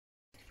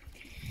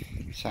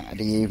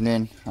Saturday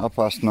evening,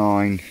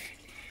 9:30.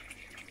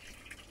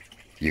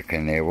 You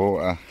can hear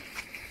water.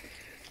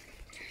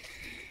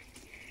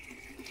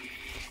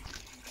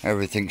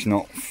 Everything's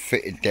not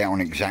fitted down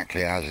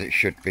exactly as it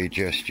should be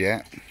just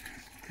yet,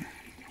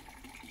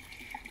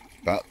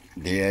 but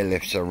the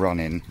airlifts are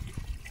running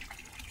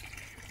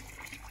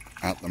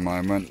at the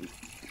moment.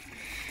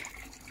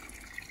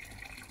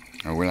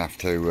 I will have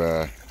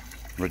to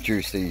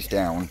reduce these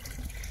down.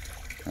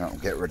 That'll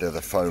get rid of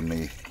the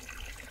foamy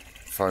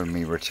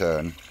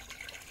return,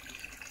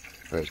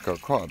 but it's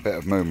got quite a bit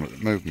of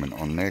movement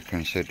on there,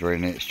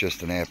 considering it's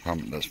just an air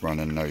pump that's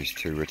running those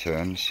two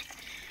returns,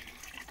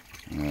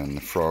 and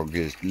the frog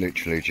is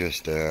literally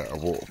just a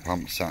water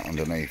pump sat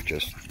underneath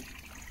just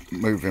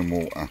moving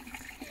water.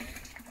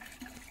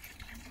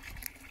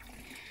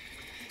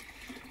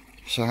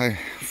 So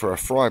for a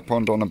fry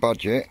pond on a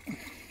budget,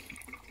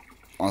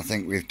 I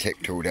think we've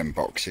ticked all them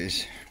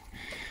boxes.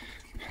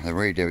 The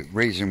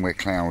reason we're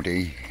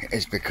cloudy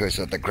is because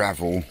of the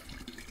gravel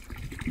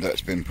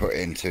that's been put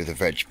into the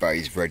veg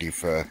bays ready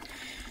for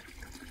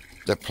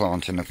the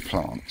planting of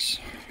plants.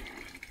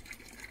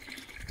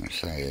 I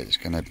say it's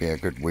going to be a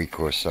good week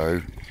or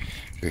so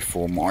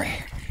before my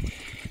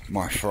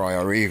fry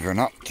are even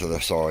up to the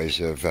size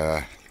of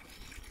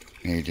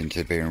needing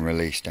to be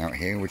released out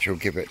here, which will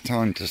give it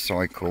time to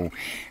cycle,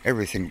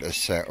 everything to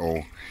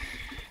settle,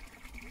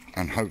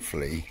 and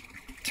hopefully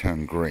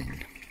turn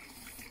green.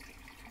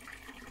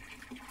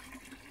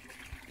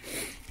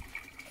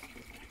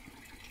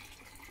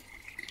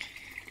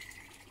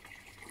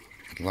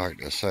 I'd like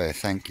to say a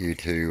thank you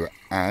to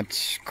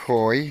Ads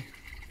Koi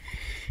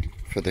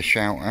for the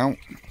shout out.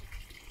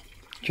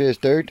 Cheers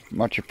dude,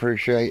 much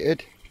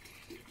appreciated.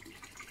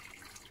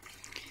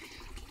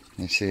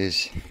 This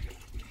is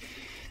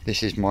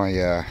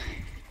my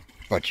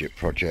budget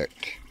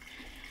project.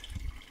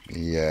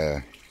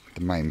 The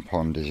main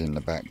pond is in the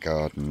back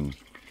garden,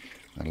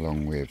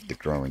 along with the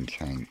growing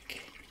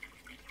tank,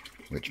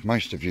 which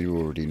most of you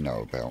already know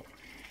about.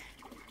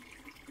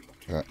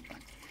 But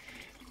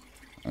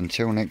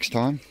until next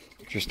time,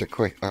 just a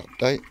quick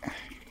update,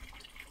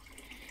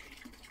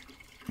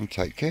 and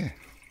take care.